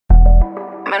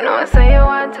Me know say you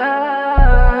want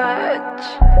touch.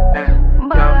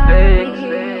 Girl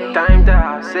flex, time to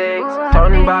have sex.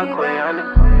 Turn back way on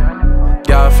it.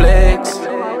 Girl flex,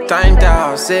 time to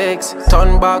have sex.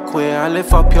 Turn back way and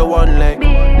lift up your one leg.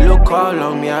 Look how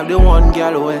long me have the one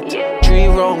girl wet. 3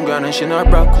 round gun and she not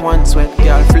broke one sweat.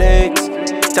 Girl flex,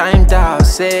 time to have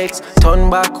sex. Turn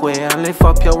back way and lift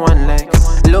up your one leg.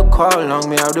 Look how long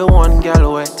me have the one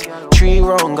girl wet. 3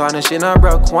 round gun and she not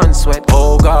broke one sweat.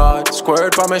 Oh God,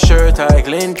 squirt on my shirt I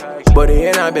glint. Body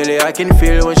in her belly I can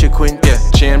feel when she quint. Yeah,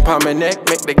 chain on my neck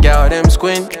make the gal them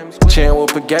squint. Chain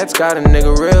whoop gets got a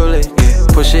nigga real it. Yeah,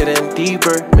 push it in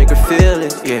deeper, make her feel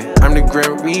it. Yeah, I'm the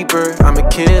Grim Reaper, I'ma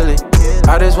kill it.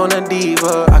 I just want a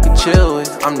diva I can chill with.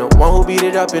 I'm the one who beat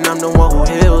it up and I'm the one who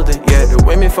healed it. Yeah, the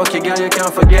way me fuck your girl you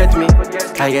can't forget me.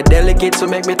 I get delicate so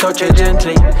make me touch her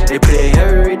gently. They play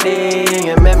every day in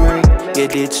your memory. Yeah,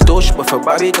 did stosh but for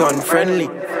Bobby turn friendly.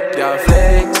 Girl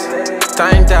flex,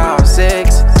 time to have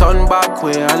sex. Turn back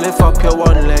way I lift up your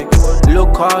one leg.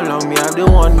 Look how long me have the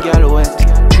one girl wet.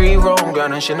 3 round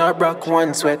gun and she not broke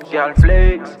one sweat. Girl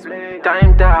flex,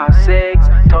 time to have sex.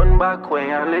 Turn back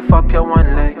way I lift up your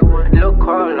one leg. Look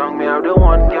how long me have the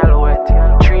one girl wet.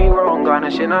 3 round gun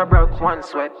and she not broke one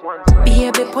sweat.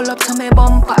 Baby pull up to me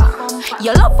bumper.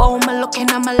 You love how me looking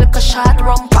at my little short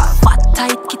rumper. Fat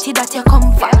tight kitty that you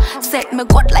come for. Set me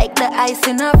good like the ice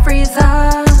in a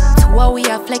freezer. Two we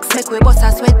a flex make we bust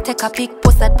a sweat. Take a pic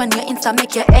post that pan your Insta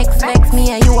make your ex vex.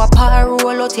 Me and you a par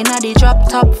roll out inna the drop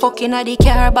top. Fuck inna the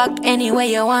car back anywhere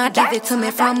you want. Give it to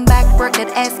me from back. Work that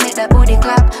ass make that booty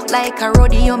clap. Like a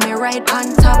rodeo me ride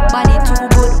on top. Body too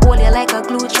good hold you like a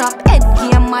glue trap. Head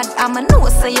game mad I'ma know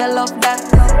say you love that.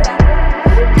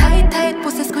 Tight tight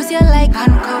pussy squeeze you like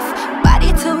handcuff.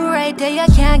 Body too right there you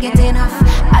can't get enough.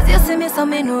 As you see me so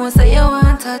me know say you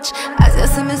want touch. As you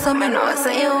see me so me know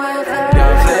say you want touch.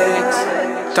 Girl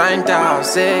flex, time to have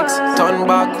sex. Turn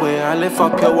back way I lift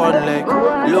up your one leg.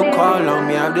 Look how long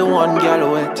me have the one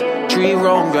girl wet. 3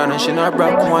 round gun and she not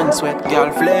broke one sweat.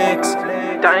 Girl flex,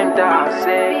 time to have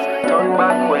sex. Turn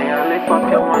back way I lift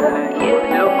up your one leg.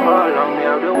 Look how long me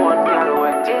have the one girl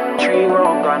wet. 3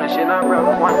 round gun and she not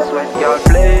broke one sweat. Girl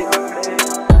flex.